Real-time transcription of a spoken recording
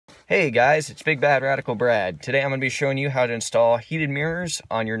Hey guys, it's Big Bad Radical Brad. Today I'm going to be showing you how to install heated mirrors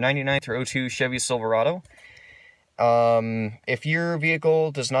on your 99 through 02 Chevy Silverado. If your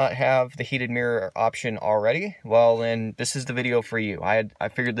vehicle does not have the heated mirror option already, well then this is the video for you. I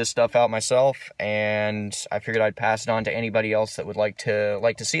figured this stuff out myself, and I figured I'd pass it on to anybody else that would like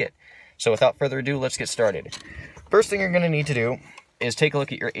to see it. So without further ado, let's get started. First thing you're going to need to do is take a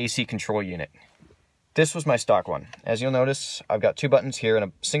look at your AC control unit. This was my stock one. As you'll notice, I've got two buttons here and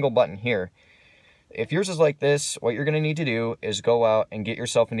a single button here. If yours is like this, what you're going to need to do is go out and get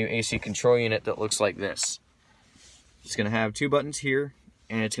yourself a new AC control unit that looks like this. It's going to have two buttons here,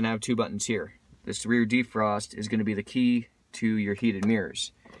 and it's going to have two buttons here. This rear defrost is going to be the key to your heated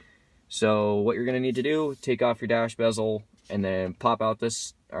mirrors. So what you're going to need to do, take off your dash bezel, and then pop out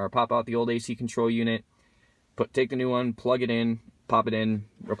the old AC control unit. Take the new one, plug it in, pop it in,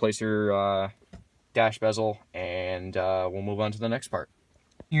 replace your dash bezel, and we'll move on to the next part.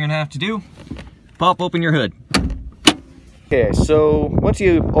 You're gonna have to do, pop open your hood. Okay, so once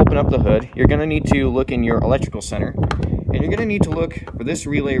you open up the hood, you're gonna need to look in your electrical center, and you're gonna need to look for this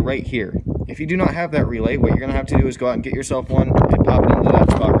relay right here. If you do not have that relay, what you're gonna have to do is go out and get yourself one and pop it into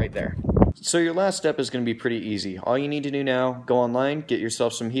that spot right there. So your last step is going to be pretty easy. All you need to do now, go online, get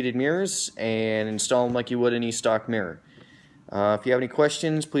yourself some heated mirrors, and install them like you would any stock mirror. If you have any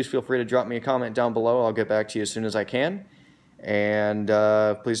questions, please feel free to drop me a comment down below. I'll get back to you as soon as I can. And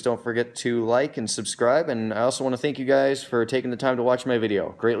please don't forget to like and subscribe. And I also want to thank you guys for taking the time to watch my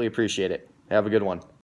video. Greatly appreciate it. Have a good one.